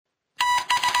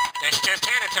This just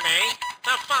handed to me.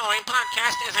 The following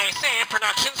podcast is a Sam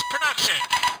Productions production.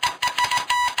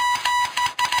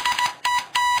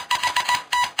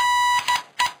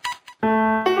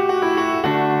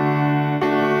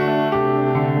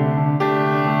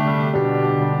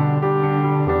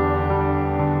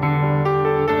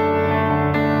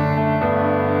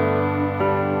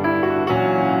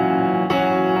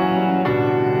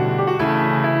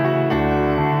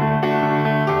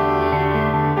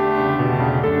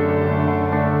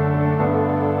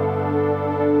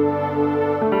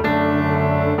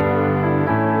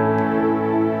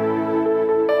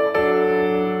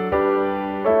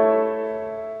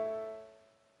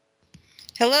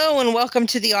 Hello and welcome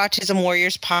to the Autism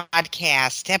Warriors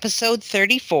podcast, episode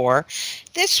 34.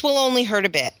 This will only hurt a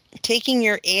bit, taking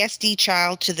your ASD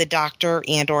child to the doctor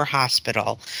and or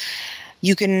hospital.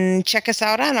 You can check us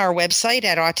out on our website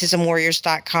at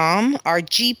autismwarriors.com. Our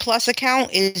G Plus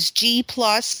account is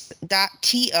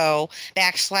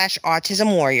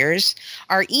gplus.to/Autism Warriors.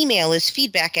 Our email is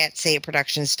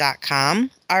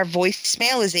feedback@sayitproductions.com. Our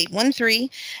voicemail is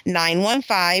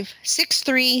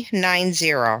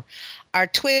 813-915-6390. Our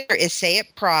Twitter is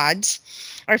SayItProds.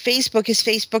 Our Facebook is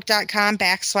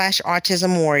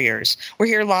facebook.com/Autism Warriors. We're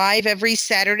here live every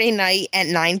Saturday night at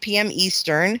 9 p.m.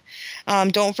 Eastern.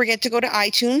 Don't forget to go to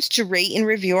iTunes to rate and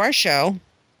review our show.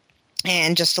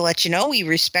 And just to let you know, we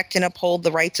respect and uphold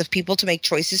the rights of people to make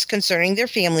choices concerning their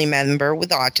family member with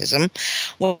autism,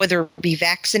 whether it be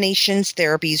vaccinations,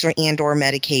 therapies, or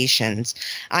medications.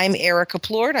 I'm Ericka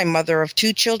Plord. I'm mother of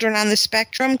 2 children on the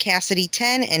spectrum, Cassidy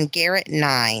 10 and Garrett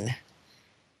 9.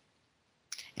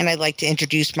 And I'd like to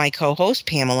introduce my co-host,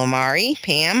 Pamela Mari.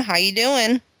 Pam, how you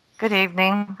doing? Good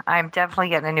evening. I'm definitely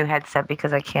getting a new headset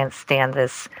because I can't stand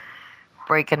this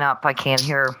breaking up. I can't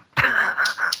hear.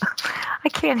 I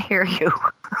can't hear you.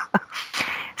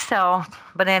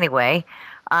 But anyway,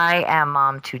 I am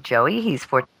mom to Joey. He's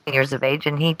 14 years of age,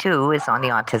 and he too is on the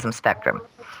autism spectrum.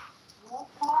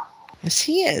 Yes,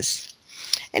 he is.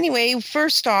 Anyway,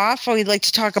 first off, we'd like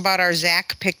to talk about our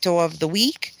Zach Picto of the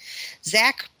Week.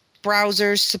 Zach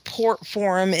Browser's support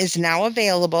forum is now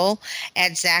available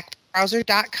at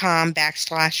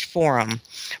zachbrowser.com/forum.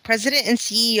 President and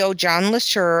CEO John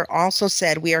Lashur also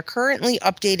said, "We are currently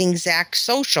updating Zach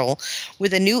Social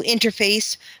with a new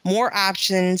interface, more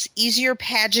options, easier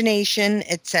pagination,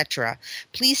 etc.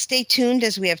 Please stay tuned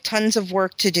as we have tons of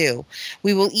work to do.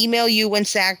 We will email you when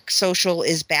Zach Social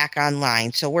is back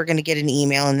online." So we're going to get an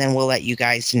email and then we'll let you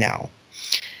guys know.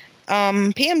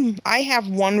 Pam, I have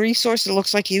one resource. It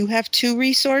looks like you have 2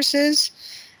 resources.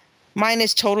 Mine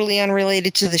is totally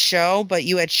unrelated to the show, but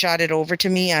you had shot it over to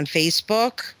me on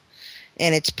Facebook,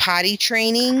 and it's potty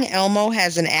training. Elmo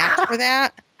has an app for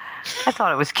that. I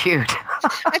thought it was cute.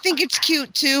 I think it's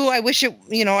cute too. I wish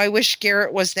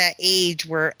Garrett was that age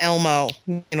where Elmo,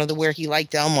 where he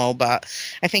liked Elmo. But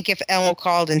I think if Elmo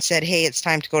called and said, "Hey, it's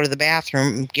time to go to the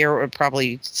bathroom," Garrett would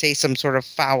probably say some sort of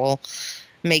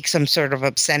make some sort of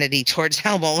obscenity towards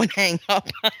Elmo and hang up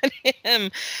on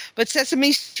him. But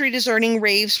Sesame Street is earning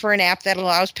raves for an app that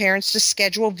allows parents to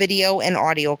schedule video and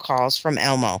audio calls from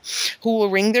Elmo, who will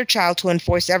ring their child to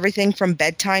enforce everything from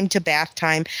bedtime to bath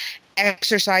time,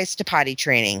 exercise to potty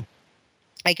training.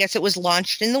 I guess it was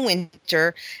launched in the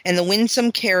winter, and the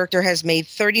winsome character has made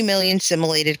 30 million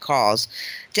simulated calls,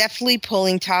 deftly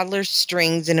pulling toddler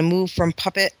strings in a move from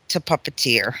puppet to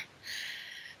puppeteer.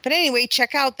 But anyway,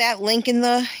 check out that link in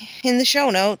the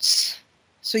show notes.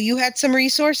 So you had some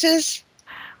resources?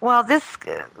 Well,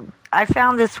 I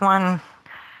found this one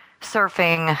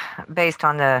surfing based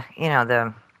on the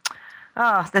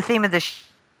theme of the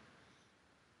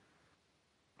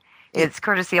It's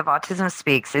courtesy of Autism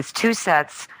Speaks. It's 2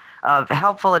 sets of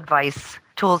helpful advice,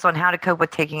 tools on how to cope with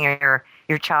taking your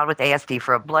child with ASD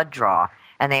for a blood draw.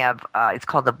 And they have, it's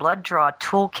called the Blood Draw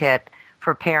Toolkit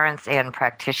for parents and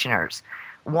practitioners.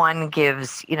 One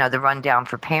gives, the rundown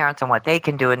for parents on what they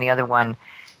can do, and the other one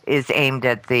is aimed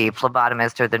at the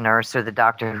phlebotomist or the nurse or the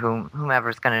doctor,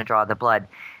 whomever's going to draw the blood.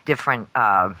 Different,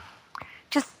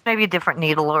 just maybe a different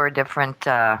needle or a different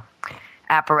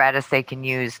apparatus they can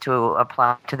use to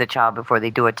apply to the child before they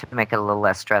do it to make it a little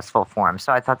less stressful for them.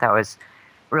 So I thought that was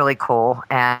really cool.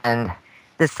 And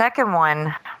the second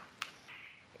one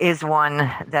is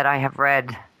one that I have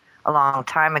read a long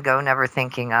time ago, never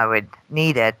thinking I would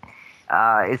need it.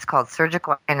 It's called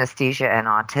Surgical Anesthesia and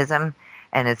Autism,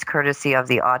 and it's courtesy of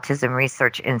the Autism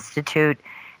Research Institute,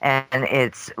 and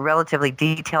it's relatively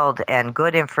detailed and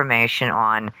good information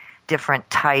on different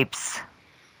types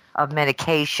of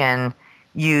medication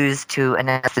used to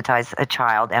anesthetize a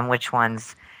child and which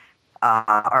ones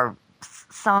are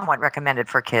somewhat recommended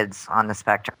for kids on the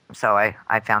spectrum. So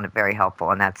I found it very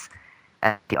helpful, and that's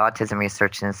at the Autism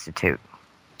Research Institute.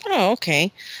 Oh,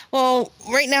 okay. Well,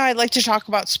 right now I'd like to talk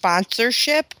about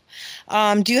sponsorship.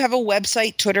 Do you have a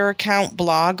website, Twitter account,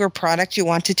 blog, or product you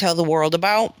want to tell the world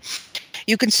about?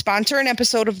 You can sponsor an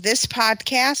episode of this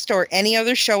podcast or any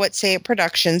other show at Say It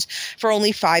Productions for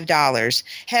only $5.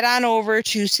 Head on over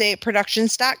to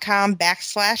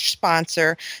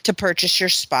sayitproductions.com/sponsor to purchase your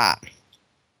spot.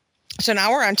 So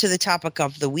now we're on to the topic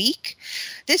of the week.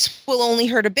 This will only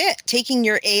hurt a bit, taking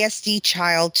your ASD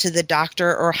child to the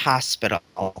doctor or hospital.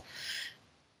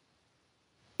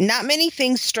 Not many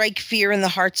things strike fear in the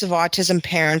hearts of autism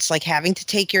parents like having to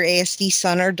take your ASD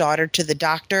son or daughter to the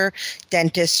doctor,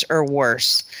 dentist, or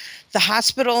worse. The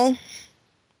hospital.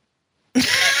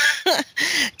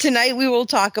 Tonight we will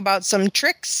talk about some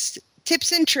tips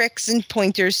and tricks and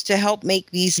pointers to help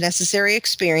make these necessary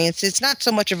experiences not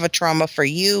so much of a trauma for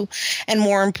you and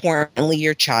more importantly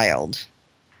your child.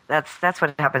 That's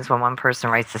what happens when one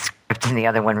person writes the script and the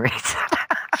other one reads it.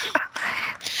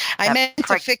 I meant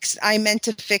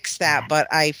to fix that, but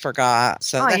I forgot.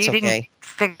 So that's you okay. Didn't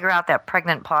figure out that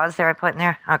pregnant pause there I put in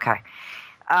there? Okay.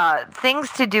 Things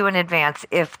to do in advance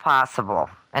if possible.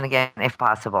 And again, if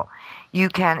possible. You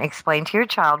can explain to your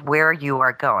child where you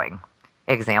are going.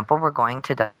 Example, we're going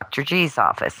to Dr. G's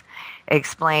office.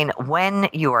 Explain when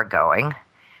you are going.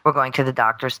 We're going to the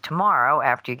doctor's tomorrow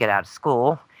after you get out of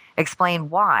school. Explain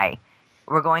why.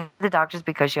 We're going to the doctor's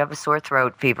because you have a sore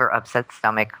throat, fever, upset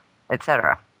stomach,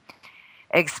 etc.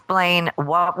 Explain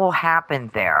what will happen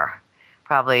there.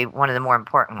 Probably one of the more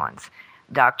important ones.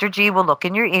 Dr. G will look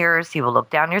in your ears. He will look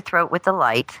down your throat with the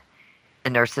light. The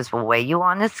nurses will weigh you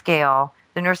on the scale.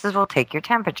 The nurses will take your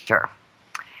temperature.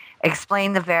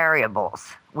 Explain the variables.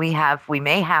 We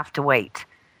may have to wait.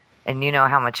 And you know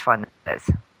how much fun that is.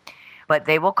 But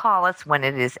they will call us when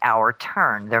it is our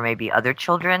turn. There may be other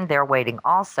children. They're waiting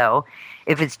also.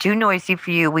 If it's too noisy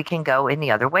for you, we can go in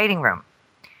the other waiting room.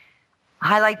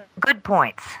 Highlight good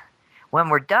points. When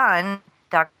we're done,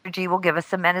 Dr. G will give us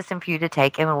some medicine for you to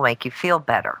take and will make you feel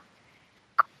better.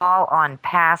 Call on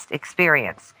past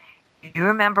experience. You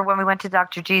remember when we went to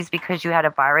Dr. G's because you had a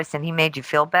virus and he made you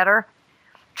feel better?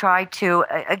 Try to,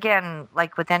 again,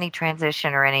 like with any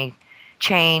transition or any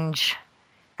change,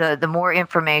 the more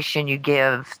information you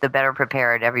give, the better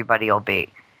prepared everybody will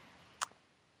be.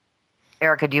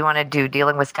 Ericka, do you want to do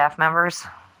dealing with staff members?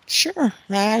 Sure.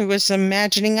 I was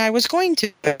imagining I was going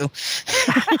to.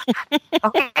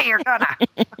 Okay, you're gonna.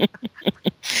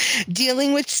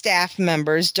 Dealing with staff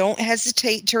members, don't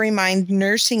hesitate to remind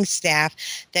nursing staff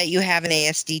that you have an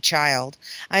ASD child.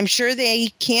 I'm sure they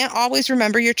can't always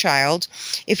remember your child.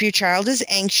 If your child is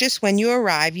anxious when you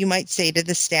arrive, you might say to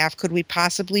the staff, could we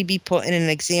possibly be put in an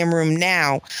exam room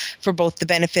now for both the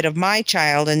benefit of my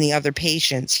child and the other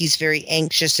patients? He's very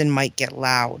anxious and might get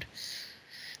loud.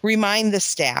 Remind the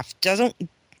staff.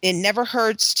 It never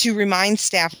hurts to remind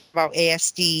staff about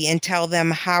ASD and tell them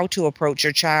how to approach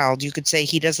your child. You could say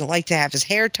he doesn't like to have his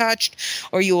hair touched,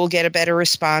 or you will get a better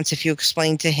response if you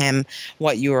explain to him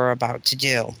what you are about to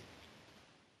do.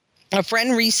 A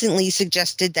friend recently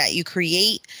suggested that you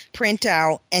create, print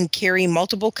out, and carry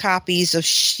multiple copies of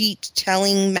sheets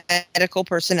telling medical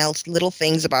personnel little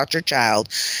things about your child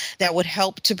that would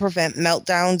help to prevent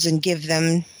meltdowns and give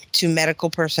them to medical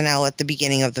personnel at the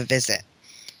beginning of the visit.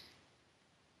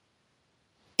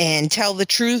 And telling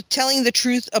the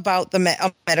truth about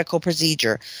the medical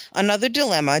procedure. Another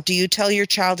dilemma, do you tell your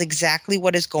child exactly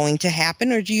what is going to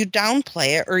happen, or do you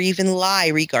downplay it or even lie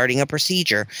regarding a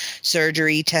procedure,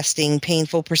 surgery, testing,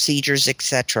 painful procedures,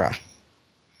 etc.?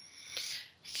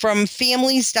 From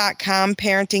families.com,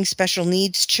 parenting special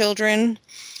needs children,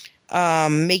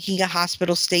 making a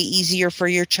hospital stay easier for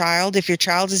your child. If your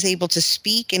child is able to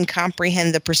speak and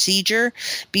comprehend the procedure,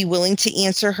 be willing to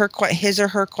answer his or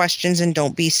her questions and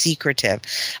don't be secretive.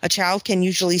 A child can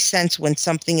usually sense when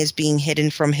something is being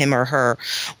hidden from him or her,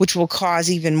 which will cause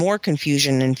even more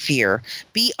confusion and fear.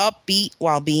 Be upbeat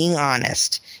while being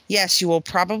honest. Yes, you will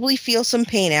probably feel some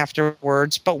pain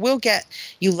afterwards, but we'll get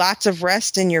you lots of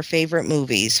rest and your favorite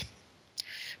movies.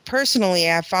 Personally,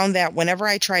 I've found that whenever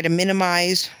I try to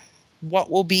minimize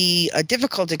what will be a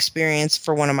difficult experience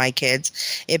for one of my kids,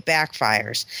 it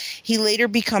backfires. He later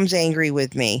becomes angry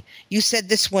with me. You said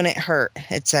this when it hurt,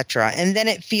 etc. And then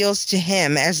it feels to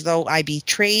him as though I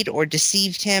betrayed or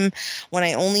deceived him when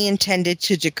I only intended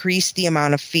to decrease the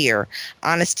amount of fear.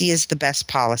 Honesty is the best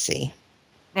policy.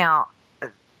 Now,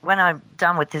 when I'm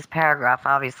done with this paragraph,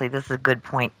 obviously this is a good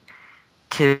point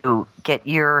to get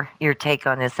your take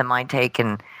on this and my take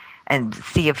and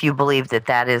see if you believe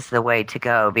that is the way to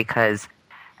go, because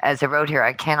as I wrote here,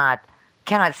 I cannot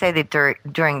cannot say that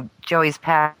during Joey's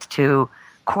past two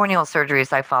corneal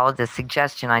surgeries, I followed the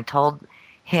suggestion. I told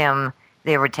him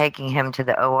they were taking him to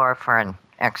the OR for an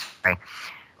x-ray.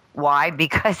 Why?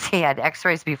 Because he had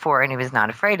x-rays before and he was not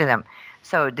afraid of them.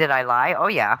 So did I lie? Oh,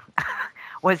 yeah.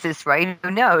 Was this right?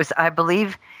 Who knows? I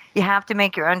believe you have to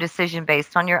make your own decision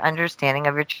based on your understanding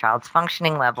of your child's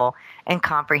functioning level and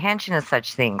comprehension of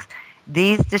such things.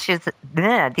 These decisions,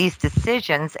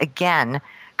 again,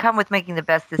 come with making the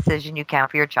best decision you can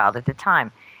for your child at the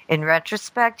time. In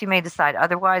retrospect, you may decide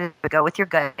otherwise, but go with your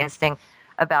gut instinct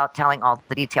about telling all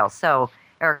the details. So,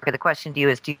 Ericka, the question to you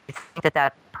is, do you think that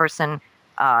that person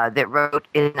that wrote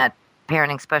in that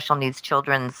Parenting Special Needs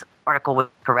Children's article was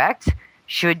correct?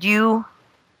 Should you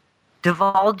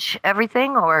divulge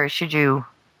everything, or should you,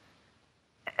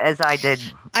 as I did,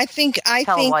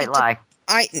 tell a white lie?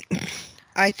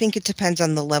 I think it depends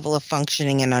on the level of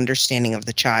functioning and understanding of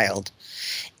the child.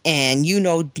 And you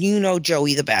know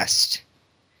Joey the best.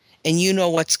 And you know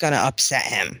what's going to upset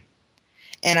him.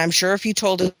 And I'm sure if you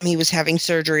told him he was having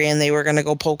surgery and they were going to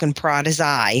go poke and prod his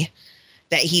eye,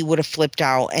 that he would have flipped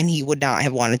out and he would not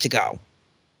have wanted to go.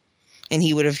 And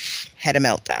he would have had a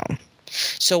meltdown.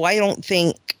 So I don't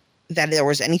think that there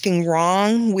was anything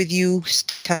wrong with you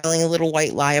telling a little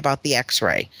white lie about the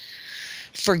x-ray.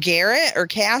 For Garrett or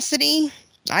Cassidy,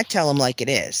 I tell him like it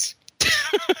is.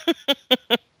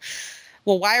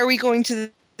 Well, why are we going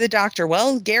to the doctor?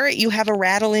 Well, Garrett, you have a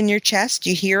rattle in your chest.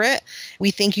 You hear it.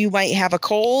 We think you might have a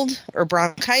cold or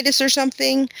bronchitis or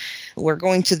something. We're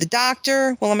going to the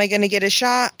doctor. Well, am I going to get a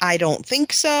shot? I don't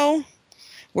think so.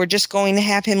 We're just going to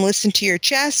have him listen to your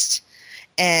chest.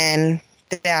 And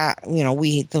that,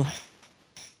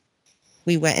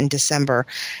 we went in December,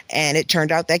 and it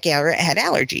turned out that Garrett had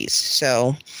allergies.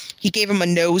 So he gave him a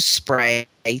nose spray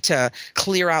to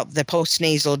clear out the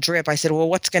postnasal drip. I said, well,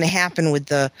 what's going to happen with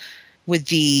the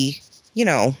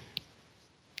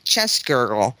chest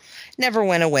gurgle? Never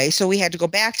went away. So we had to go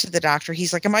back to the doctor.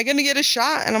 He's like, am I going to get a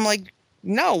shot? And I'm like,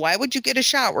 no, why would you get a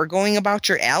shot? We're going about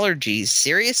your allergies.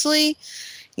 Seriously?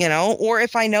 Or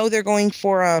if I know they're going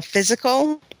for a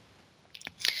physical,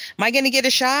 am I going to get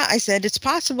a shot? I said, it's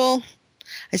possible.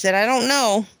 I said, I don't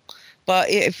know, but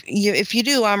if you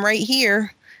do, I'm right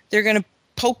here. They're going to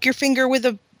poke your finger with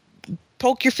a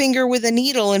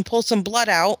needle and pull some blood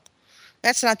out.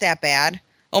 That's not that bad.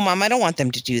 Oh, Mom, I don't want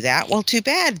them to do that. Well, too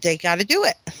bad. They got to do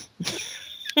it.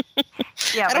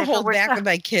 Yeah, I don't hold back with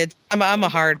my kids. I'm a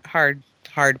hard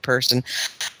person.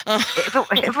 If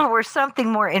it were something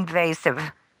more invasive.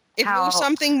 If it was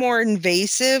something more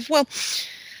invasive, well,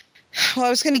 I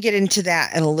was going to get into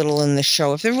that a little in the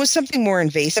show. If there was something more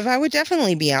invasive, I would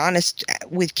definitely be honest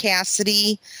with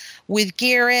Cassidy. With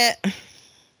Garrett,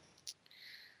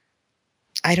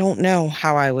 I don't know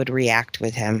how I would react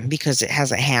with him because it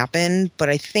hasn't happened, but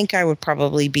I think I would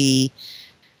probably be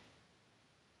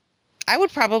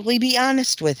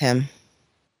honest with him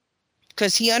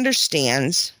because he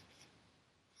understands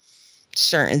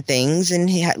certain things, and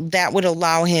that would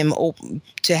allow him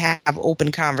to have open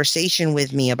conversation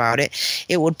with me about it.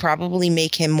 It would probably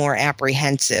make him more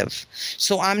apprehensive.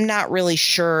 So I'm not really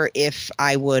sure if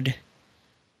I would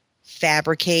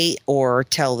fabricate or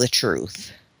tell the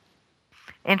truth.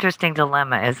 Interesting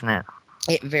dilemma, isn't it?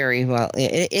 It very well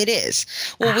it is.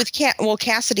 Well, with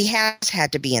Cassidy has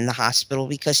had to be in the hospital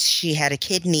because she had a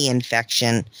kidney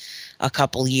infection a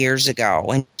couple years ago,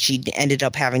 and she ended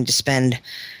up having to spend.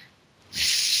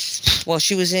 Well,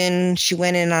 she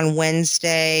went in on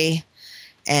Wednesday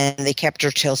and they kept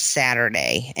her till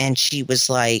Saturday, and she was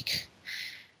like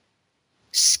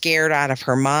scared out of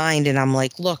her mind. And I'm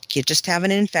like, look, you just have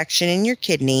an infection in your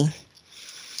kidney.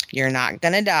 You're not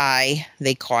going to die.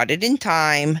 They caught it in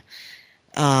time.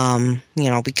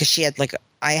 Because she had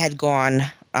I had gone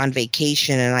on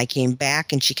vacation and I came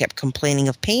back and she kept complaining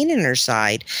of pain in her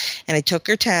side, and I took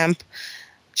her temp.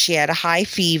 She had a high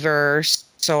fever.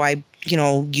 So I,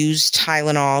 used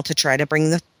Tylenol to try to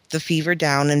bring the fever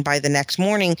down. And by the next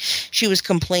morning, she was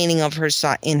complaining of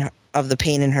of the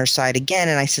pain in her side again.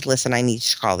 And I said, listen, I need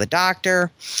to call the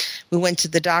doctor. We went to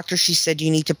the doctor. She said,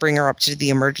 you need to bring her up to the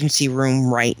emergency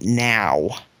room right now.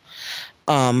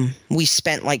 We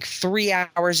spent 3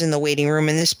 hours in the waiting room,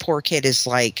 and this poor kid is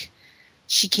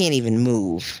she can't even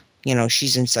move.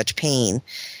 She's in such pain.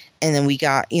 And then we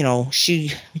got,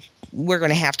 we're going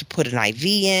to have to put an IV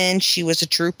in. She was a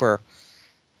trooper.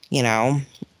 She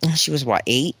was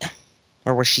 8?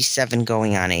 Or was she 7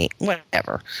 going on 8?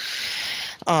 Whatever.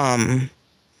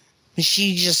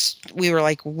 We were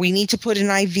like, we need to put an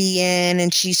IV in.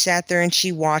 And she sat there and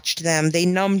she watched them. They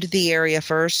numbed the area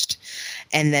first,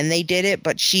 and then they did it.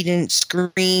 But she didn't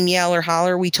scream, yell, or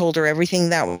holler. We told her everything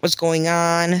that was going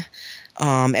on.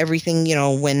 everything,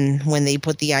 when they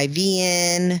put the IV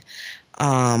in,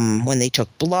 when they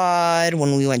took blood,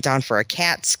 when we went down for a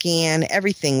CAT scan,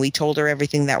 everything. We told her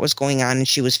everything that was going on, and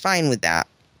she was fine with that.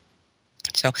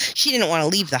 So she didn't want to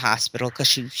leave the hospital because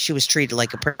she was treated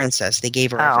like a princess. They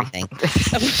gave her everything.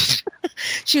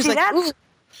 She was ooh.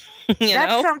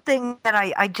 That's something that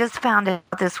I just found out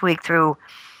this week through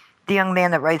the young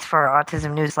man that writes for our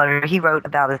Autism newsletter. He wrote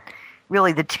about it.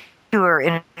 Really, the two are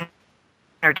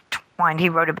intertwined. He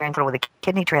wrote about it with a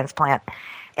kidney transplant.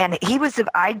 And he was,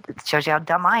 shows you how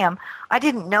dumb I am. I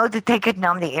didn't know that they could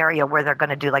numb the area where they're going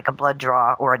to do like a blood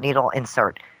draw or a needle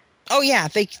insert. Oh, yeah.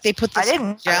 They put this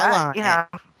gel on it.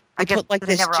 I guess put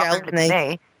they never offered it to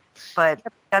me. But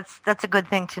that's a good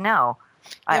thing to know.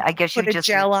 I guess you put a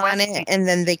gel on it, and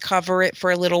then they cover it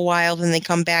for a little while. Then they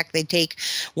come back, they take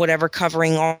whatever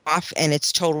covering off, and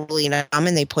it's totally numb,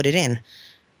 and they put it in.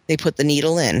 They put the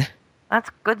needle in. That's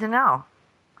good to know.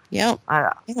 Yep.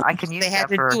 I can use. They had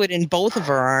to do it in both of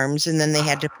her arms, and then they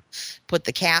had to put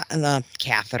the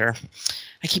catheter.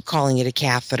 I keep calling it a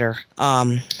catheter.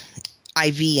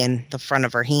 IV in the front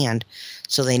of her hand,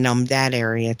 so they numbed that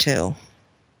area too.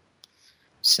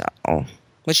 So,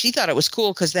 but she thought it was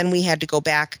cool because then we had to go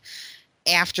back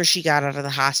after she got out of the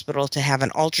hospital to have an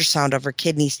ultrasound of her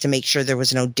kidneys to make sure there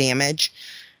was no damage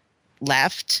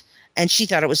left. And she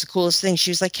thought it was the coolest thing.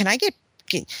 She was like, "Can I get?"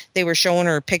 They were showing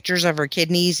her pictures of her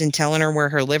kidneys and telling her where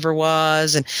her liver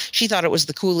was, and she thought it was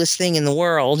the coolest thing in the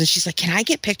world. And she's like, "Can I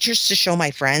get pictures to show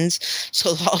my friends?"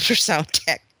 So the ultrasound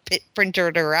tech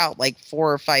printed her out like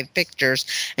 4 or 5 pictures,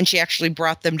 and she actually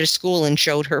brought them to school and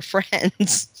showed her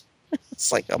friends. It's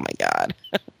like, oh my God.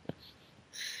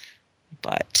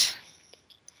 But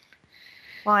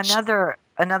well,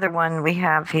 another one we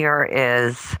have here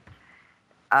is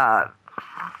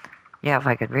if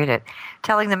I could read it,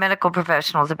 telling the medical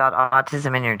professionals about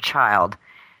autism in your child.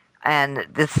 And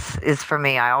this is for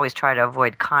me, I always try to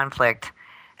avoid conflict.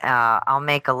 I'll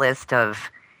make a list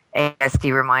of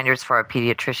ASD reminders for our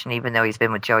pediatrician, even though he's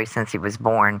been with Joey since he was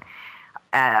born.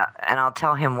 And I'll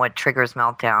tell him what triggers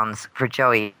meltdowns for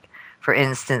Joey. For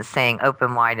instance, saying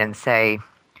open wide and say,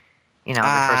 the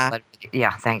first letter.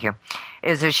 Yeah, thank you.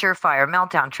 Is a surefire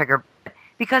meltdown trigger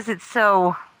because it's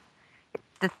so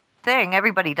the thing.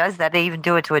 Everybody does that. They even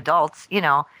do it to adults.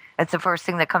 It's the first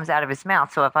thing that comes out of his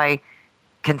mouth. So if I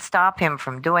can stop him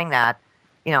from doing that,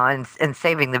 and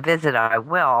saving the visit, I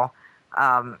will.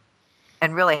 And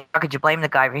really, how could you blame the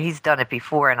guy? He's done it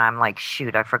before, and I'm like,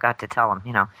 shoot, I forgot to tell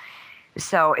him.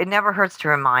 So it never hurts to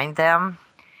remind them.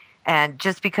 And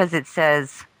just because it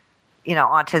says,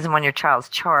 autism on your child's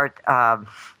chart,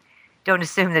 don't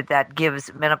assume that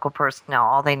gives medical personnel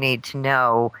all they need to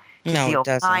know to deal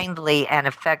kindly and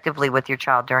effectively with your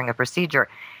child during a procedure.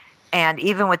 And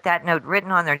even with that note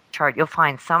written on their chart, you'll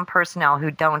find some personnel who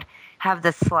don't have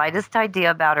the slightest idea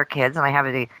about our kids. And I have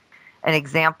an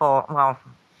example. Well,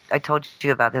 I told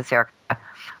you about this,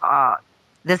 Ericka.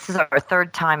 This is our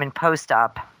 3rd time in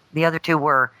post-op. The other 2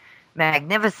 were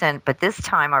magnificent, but this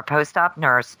time our post-op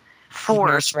nurse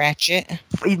forced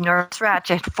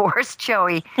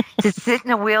Joey to sit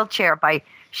in a wheelchair by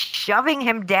shoving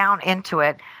him down into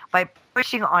it, by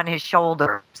pushing on his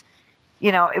shoulders.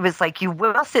 It was like, you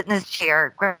will sit in this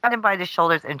chair, grabbed him by the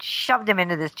shoulders and shoved him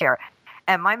into this chair.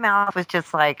 And my mouth was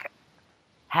just like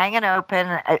hanging open.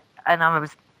 And I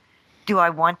was, do I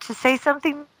want to say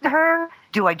something to her?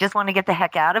 Do I just want to get the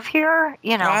heck out of here?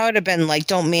 I would have been like,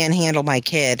 don't manhandle my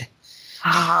kid.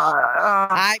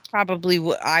 I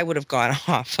would have gone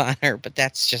off on her, but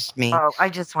that's just me. Oh, I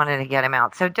just wanted to get him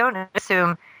out. So don't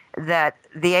assume that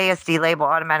the ASD label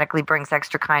automatically brings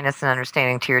extra kindness and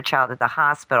understanding to your child at the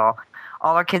hospital.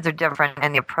 All our kids are different,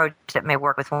 and the approach that may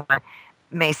work with one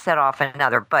may set off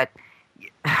another. But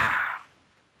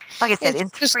like I said,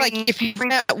 it's just like if you've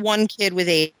got one kid with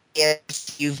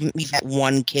ASD, you've got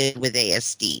one kid with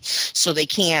ASD. So they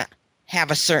can't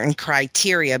have a certain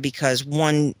criteria because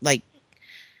one, like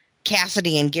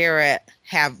Cassidy and Garrett,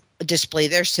 display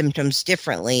their symptoms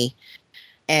differently,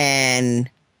 and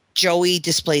Joey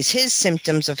displays his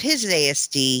symptoms of his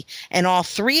ASD, and all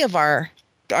 3 of our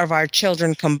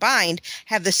children combined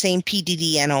have the same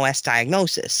PDD-NOS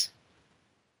diagnosis.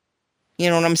 You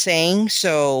know what I'm saying?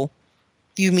 So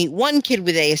if you meet one kid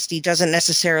with ASD doesn't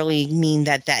necessarily mean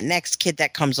that next kid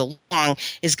that comes along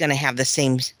is going to have the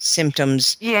same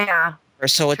symptoms. Yeah.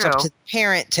 So it's up to the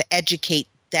parent to educate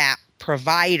that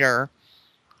provider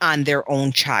on their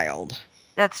own child.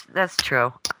 That's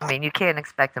true. I mean, you can't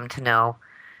expect them to know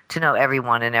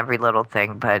everyone and every little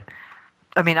thing, but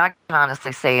I mean, I can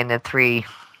honestly say in the 3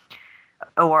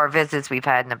 OR visits we've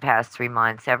had in the past 3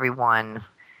 months, everyone,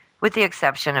 with the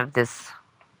exception of this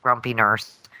grumpy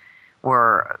nurse,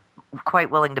 were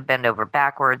quite willing to bend over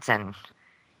backwards and,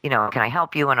 can I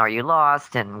help you? And are you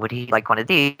lost? And would he like one of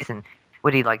these? And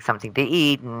would he like something to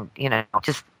eat? And,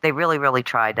 just they really, really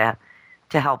tried to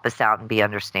help us out and be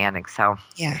understanding. So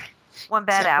Yeah. one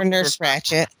bad Except for apple. Nurse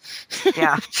Ratchet.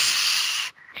 Yeah.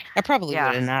 I probably Yeah.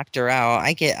 would have knocked her out.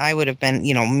 I would have been,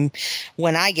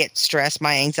 when I get stressed,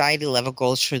 my anxiety level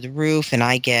goes through the roof and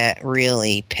I get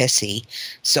really pissy.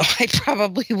 So I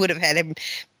probably would have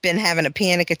been having a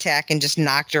panic attack and just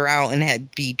knocked her out and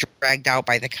had be dragged out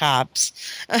by the cops.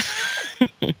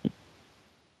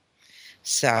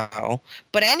 So,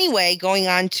 but anyway, going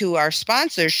on to our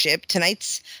sponsorship,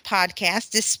 tonight's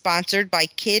podcast is sponsored by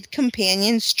Kid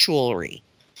Companions Jewelry.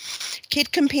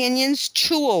 Kid Companions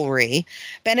Jewelry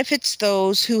benefits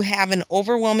those who have an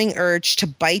overwhelming urge to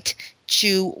bite,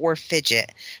 chew, or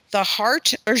fidget. The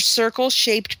heart or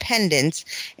circle-shaped pendants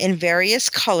in various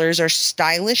colors are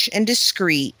stylish and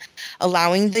discreet,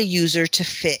 allowing the user to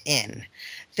fit in.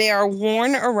 They are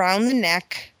worn around the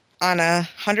neck on a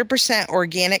 100%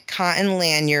 organic cotton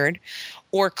lanyard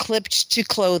or clipped to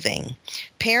clothing.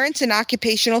 Parents and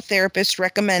occupational therapists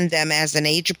recommend them as an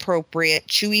age-appropriate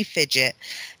chewy fidget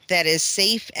that is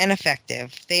safe and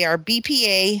effective. They are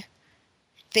BPA,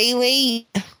 phthalate,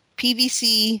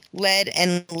 PVC, lead,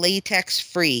 and latex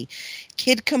free.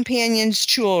 Kid Companions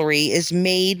Jewelry is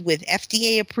made with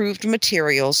FDA-approved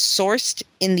materials sourced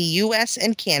in the U.S.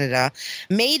 and Canada,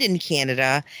 made in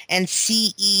Canada, and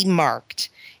CE marked.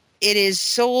 It is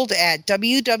sold at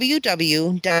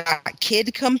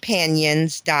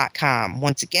www.kidcompanions.com.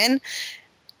 Once again,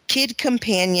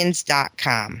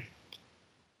 kidcompanions.com.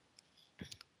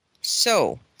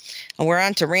 So, we're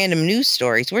on to random news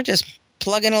stories. We're just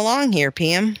plugging along here,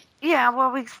 Pam. Yeah,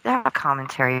 well, we have a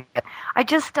commentary. I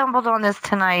just stumbled on this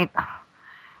tonight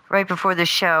right before the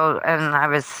show, and I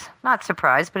was not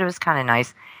surprised, but it was kind of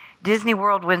nice. Disney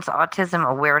World wins Autism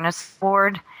Awareness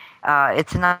Award.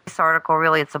 It's a nice article,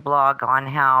 really. It's a blog on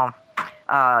how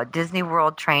Disney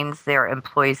World trains their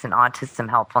employees in autism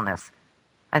helpfulness.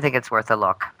 I think it's worth a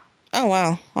look. Oh,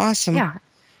 wow. Awesome. Yeah.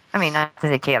 I mean, not that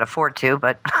they can't afford to,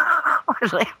 but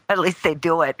at least they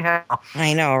do it.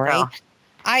 I know, right? So,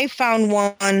 I found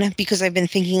one because I've been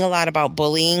thinking a lot about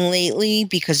bullying lately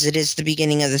because it is the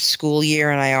beginning of the school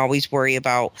year and I always worry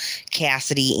about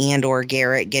Cassidy and or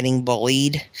Garrett getting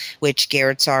bullied, which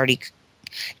Garrett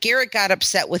got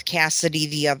upset with Cassidy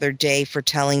the other day for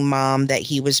telling Mom that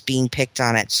he was being picked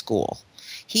on at school.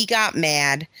 He got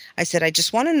mad. I said, I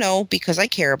just want to know because I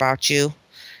care about you.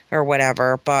 Or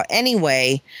whatever. But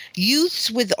anyway, youths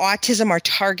with autism are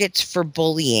targets for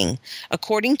bullying.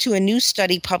 According to a new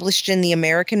study published in the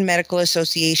American Medical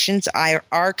Association's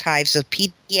Archives of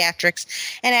Pediatrics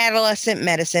and Adolescent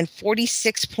Medicine,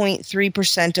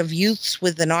 46.3% of youths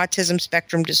with an autism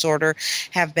spectrum disorder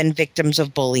have been victims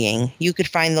of bullying. You could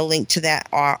find the link to that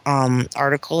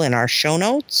article in our show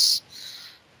notes.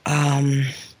 And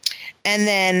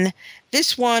then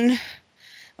this one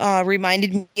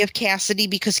reminded me of Cassidy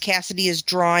because Cassidy is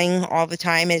drawing all the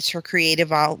time. It's her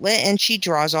creative outlet, and she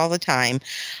draws all the time.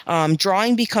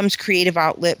 Drawing becomes creative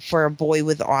outlet for a boy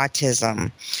with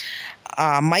autism.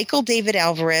 Michael David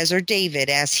Alvarez, or David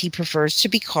as he prefers to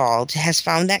be called, has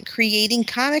found that creating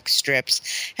comic strips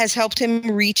has helped him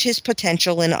reach his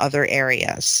potential in other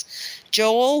areas.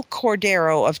 Joel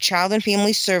Cordero of Child and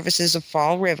Family Services of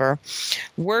Fall River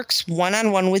works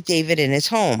one-on-one with David in his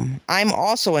home. I'm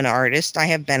also an artist. I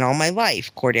have been all my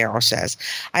life, Cordero says.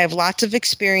 I have lots of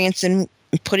experience in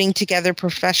putting together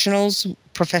professional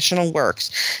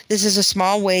works. This is a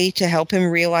small way to help him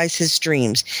realize his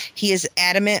dreams. He is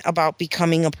adamant about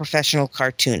becoming a professional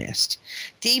cartoonist.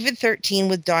 David, 13,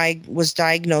 was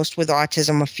diagnosed with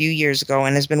autism a few years ago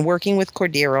and has been working with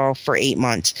Cordero for 8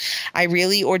 months. I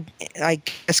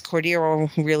guess Cordero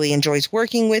really enjoys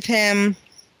working with him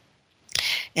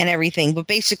and everything. But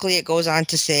basically it goes on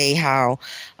to say how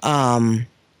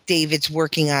David's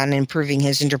working on improving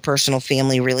his interpersonal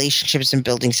family relationships and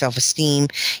building self-esteem.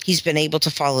 He's been able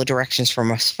to follow directions from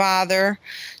his father.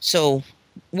 So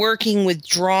working with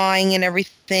drawing and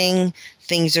everything,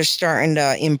 things are starting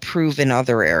to improve in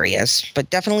other areas. But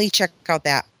definitely check out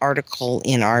that article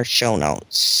in our show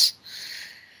notes.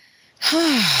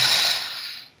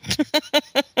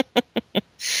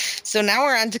 So now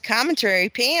we're on to commentary.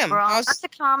 Pam. We're on to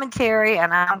commentary,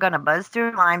 and I'm going to buzz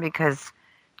through mine because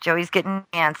Joey's getting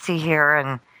antsy here.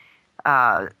 And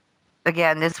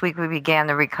again, this week we began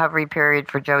the recovery period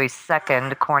for Joey's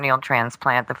second corneal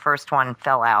transplant. The first one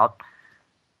fell out.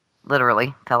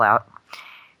 Literally fell out.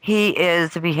 He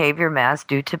is a behavior mess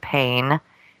due to pain,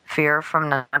 fear from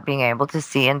not being able to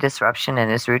see, and disruption in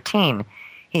his routine.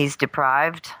 He's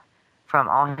deprived from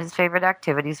all his favorite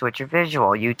activities, which are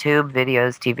visual, YouTube,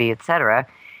 videos, TV, etc.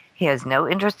 He has no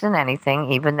interest in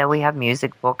anything, even though we have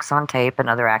music, books on tape, and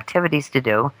other activities to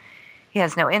do. He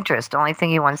has no interest. The only thing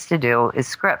he wants to do is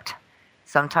script.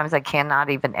 Sometimes I cannot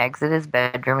even exit his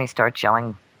bedroom. He starts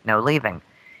yelling, no leaving.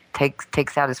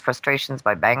 Takes out his frustrations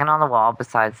by banging on the wall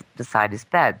beside his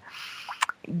bed.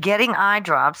 Getting eye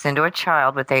drops into a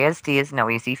child with ASD is no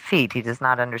easy feat. He does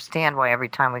not understand why every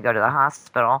time we go to the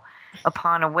hospital,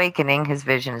 upon awakening, his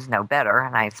vision is no better,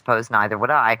 and I suppose neither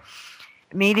would I.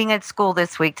 Meeting at school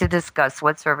this week to discuss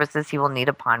what services he will need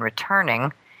upon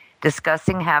returning,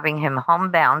 discussing having him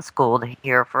homebound schooled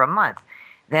here for a month,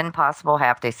 then possible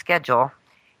half-day schedule.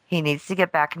 He needs to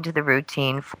get back into the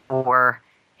routine for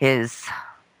his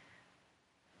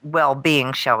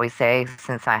well-being, shall we say,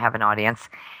 since I have an audience.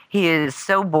 He is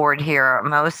so bored here.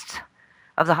 Most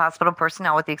of the hospital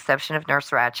personnel, with the exception of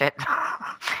Nurse Ratchet,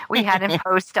 we had him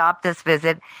post-op this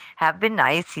visit, have been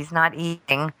nice. He's not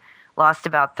eating. Lost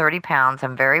about 30 pounds.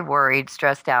 I'm very worried,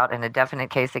 stressed out, and a definite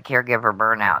case of caregiver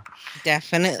burnout.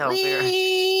 Definitely. So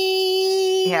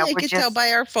I could tell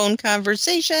by our phone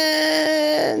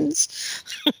conversations.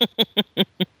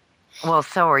 Well,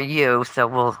 so are you. So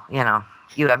we'll,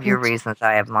 you have your reasons,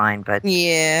 I have mine. But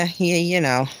yeah,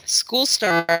 school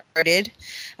started.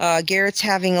 Garrett's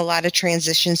having a lot of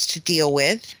transitions to deal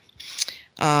with.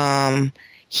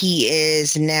 He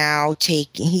is now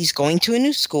he's going to a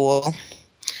new school.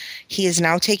 He is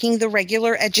now taking the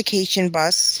regular education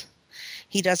bus.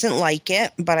 He doesn't like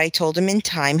it, but I told him in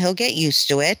time he'll get used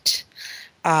to it.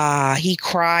 He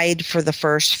cried for the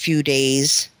first few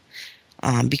days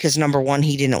because number one,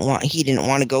 he didn't want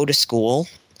to go to school.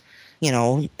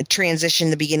 Transition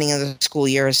the beginning of the school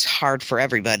year is hard for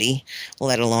everybody,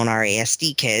 let alone our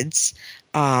ASD kids.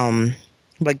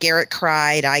 But Garrett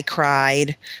cried. I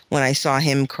cried when I saw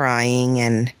him crying,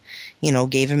 and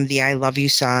gave him the I love you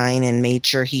sign and made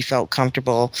sure he felt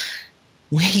comfortable.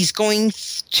 He's going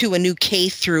to a new K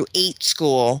through 8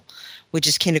 school, which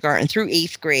is kindergarten through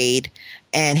 8th grade,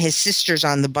 and his sister's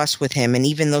on the bus with him. And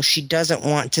even though she doesn't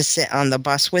want to sit on the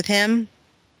bus with him,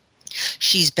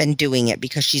 she's been doing it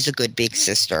because she's a good big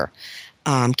sister.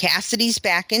 Cassidy's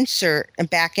back in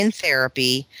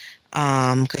therapy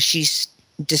because she's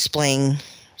displaying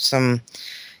some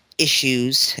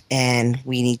issues, and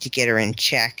we need to get her in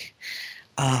check.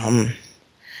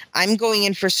 I'm going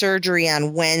in for surgery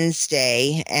on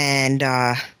Wednesday, and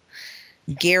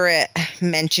Garrett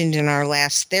mentioned in our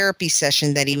last therapy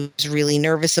session that he was really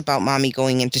nervous about Mommy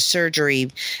going into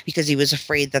surgery because he was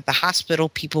afraid that the hospital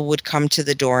people would come to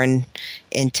the door and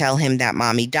tell him that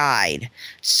Mommy died.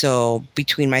 So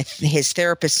between his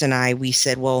therapist and I, we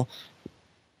said, well,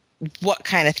 what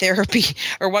kind of therapy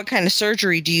or what kind of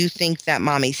surgery do you think that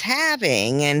Mommy's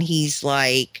having? And he's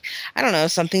like, I don't know,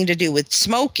 something to do with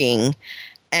smoking.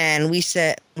 And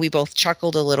we both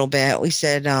chuckled a little bit. We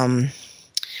said,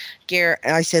 Garrett,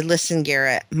 I said, listen,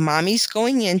 Garrett, Mommy's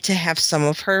going in to have some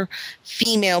of her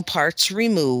female parts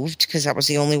removed, because that was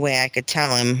the only way I could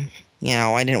tell him.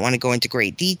 I didn't want to go into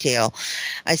great detail.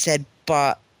 I said,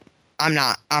 but I'm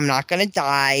not going to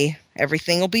die.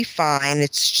 Everything will be fine.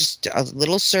 It's just a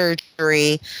little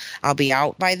surgery. I'll be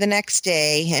out by the next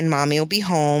day, and Mommy will be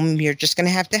home. You're just going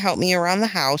to have to help me around the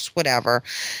house, whatever.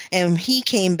 And he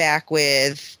came back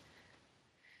with,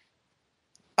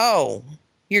 oh,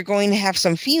 you're going to have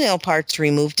some female parts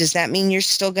removed. Does that mean you're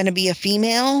still going to be a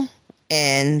female?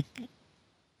 And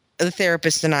the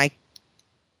therapist and I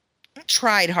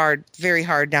tried very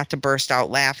hard not to burst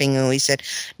out laughing. And we said,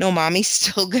 no, Mommy's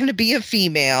still going to be a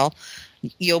female.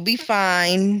 You'll be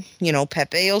fine.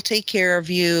 Pepe will take care of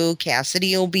you.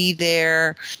 Cassidy will be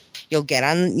there. You'll get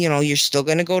on, you're still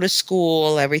going to go to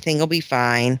school. Everything will be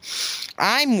fine.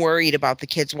 I'm worried about the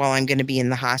kids while I'm going to be in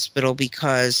the hospital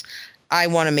because I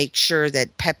want to make sure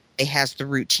that Pepe has the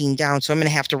routine down. So I'm going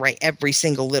to have to write every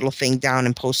single little thing down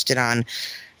and post it on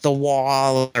the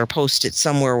wall or post it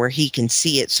somewhere where he can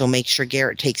see it. So make sure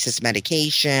Garrett takes his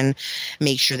medication,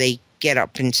 make sure they get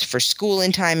up for school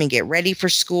in time and get ready for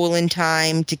school in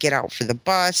time to get out for the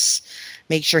bus,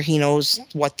 make sure he knows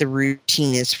what the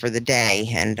routine is for the day.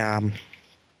 And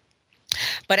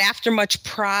but after much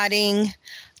prodding,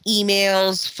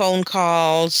 emails, phone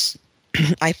calls,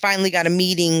 I finally got a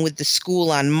meeting with the school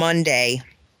on Monday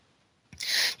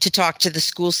to talk to the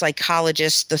school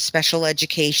psychologist, the special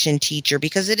education teacher,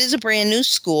 because it is a brand new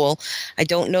school. I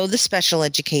don't know the special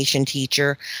education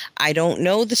teacher. I don't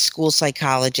know the school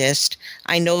psychologist.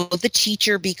 I know the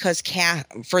teacher because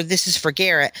this is for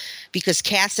Garrett, because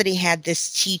Cassidy had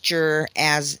this teacher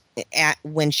as at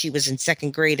when she was in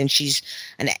second grade, and she's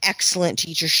an excellent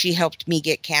teacher. She helped me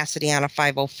get Cassidy on a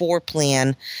 504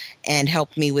 plan and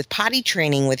helped me with potty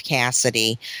training with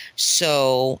Cassidy.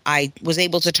 So I was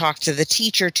able to talk to the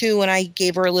teacher too, and I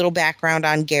gave her a little background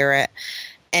on Garrett,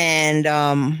 and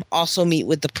also meet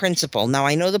with the principal. Now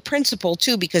I know the principal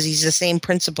too because he's the same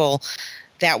principal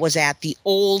that was at the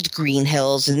old Green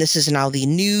Hills, and this is now the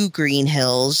new Green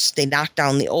Hills. They knocked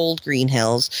down the old Green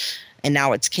Hills, and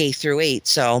now it's K through 8.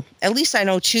 So at least I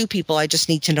know 2 people. I just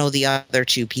need to know the other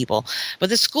 2 people. But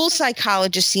the school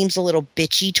psychologist seems a little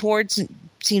bitchy.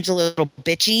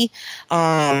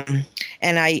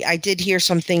 And I did hear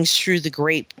some things through the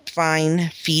grapevine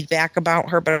feedback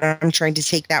about her, but I'm trying to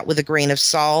take that with a grain of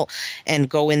salt and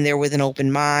go in there with an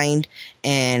open mind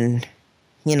and,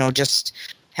 just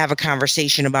have a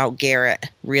conversation about Garrett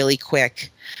really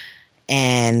quick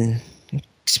and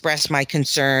express my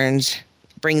concerns,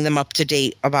 bring them up to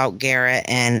date about Garrett,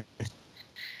 and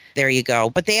there you go.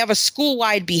 But they have a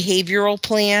school-wide behavioral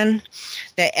plan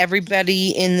that everybody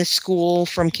in the school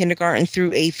from kindergarten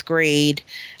through 8th grade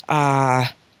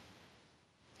have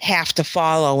to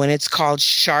follow, and it's called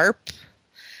SHARP.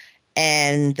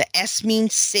 And the S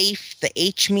means safe, the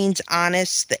H means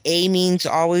honest, the A means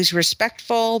always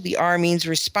respectful, the R means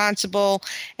responsible,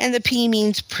 and the P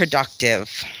means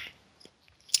productive.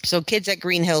 So kids at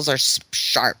Green Hills are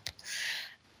sharp.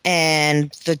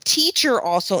 And the teacher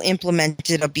also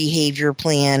implemented a behavior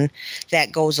plan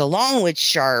that goes along with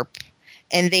SHARP.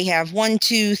 And they have 1,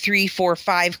 2, 3, 4,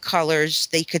 5 colors.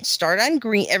 They could start on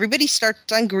green. Everybody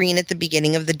starts on green at the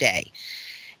beginning of the day.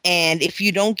 And if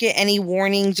you don't get any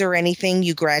warnings or anything,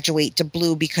 you graduate to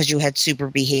blue because you had super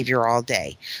behavior all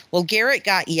day. Well, Garrett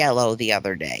got yellow the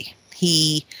other day.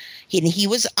 He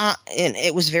was and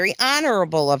it was very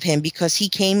honorable of him because he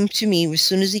came to me as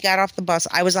soon as he got off the bus.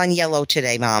 I was on yellow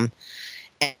today, Mom.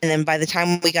 And then by the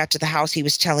time we got to the house, he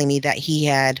was telling me that he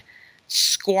had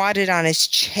squatted on his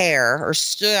chair or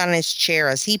stood on his chair,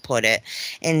 as he put it,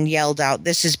 and yelled out,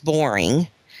 "This is boring."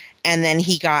 And then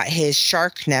he got his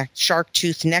shark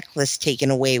tooth necklace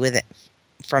taken away with it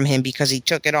from him because he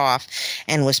took it off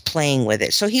and was playing with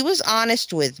it. So he was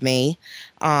honest with me.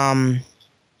 And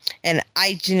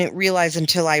I didn't realize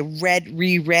until I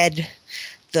reread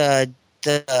the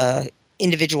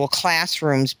individual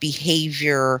classroom's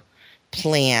behavior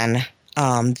plan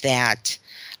that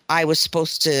I was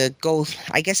supposed to go.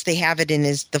 I guess they have it in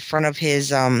the front of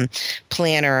his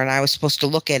planner, and I was supposed to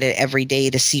look at it every day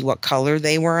to see what color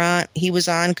he was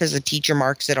on, because the teacher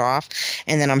marks it off,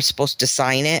 and then I'm supposed to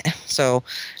sign it. So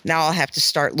now I'll have to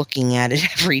start looking at it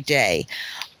every day.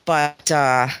 But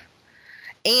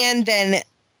and then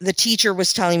the teacher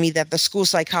was telling me that the school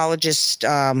psychologist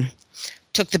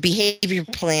took the behavior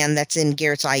plan that's in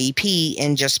Garrett's IEP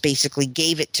and just basically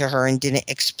gave it to her and didn't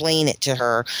explain it to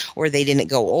her, or they didn't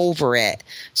go over it.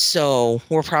 So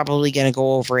we're probably going to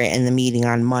go over it in the meeting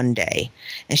on Monday.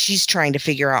 And she's trying to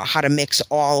figure out how to mix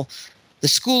all the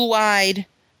school-wide,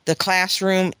 the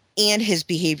classroom, and his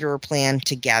behavioral plan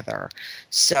together.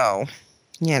 So,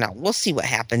 we'll see what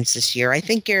happens this year. I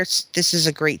think this is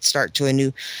a great start to a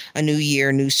new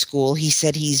year, new school. He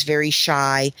said he's very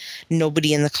shy.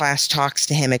 Nobody in the class talks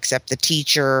to him except the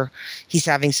teacher. He's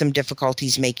having some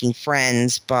difficulties making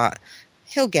friends, but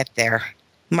he'll get there.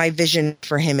 My vision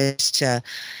for him is to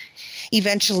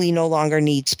eventually no longer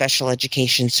need special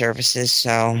education services.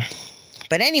 So,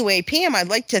 but anyway, Pam, I'd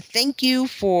like to thank you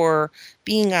for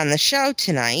being on the show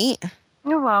tonight.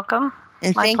 You're welcome.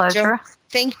 And My pleasure.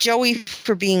 Thank Joey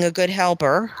for being a good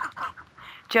helper.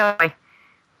 Joey,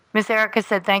 Miss Ericka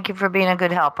said thank you for being a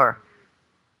good helper.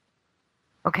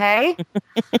 Okay?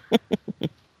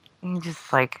 You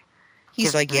just like...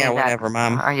 He's like, yeah, whatever,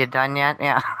 Mom. Are you done yet?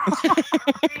 Yeah.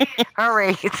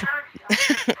 Hurry.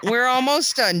 We're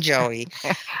almost done, Joey.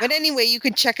 But anyway, you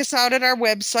can check us out at our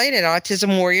website at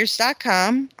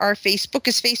autismwarriors.com. Our Facebook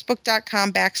is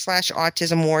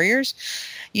facebook.com/autismwarriors.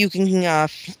 You can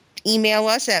email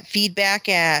us at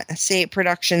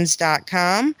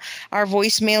feedback@sayitproductions.com. Our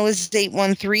voicemail is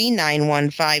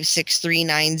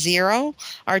 813-915-6390.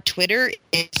 Our Twitter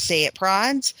is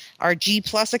sayitprods. Our G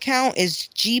Plus account is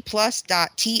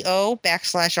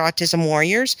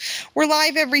gplus.to/autismwarriors. We're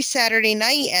live every Saturday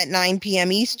night at 9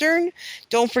 p.m. Eastern.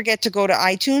 Don't forget to go to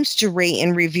iTunes to rate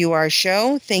and review our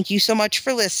show. Thank you so much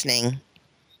for listening.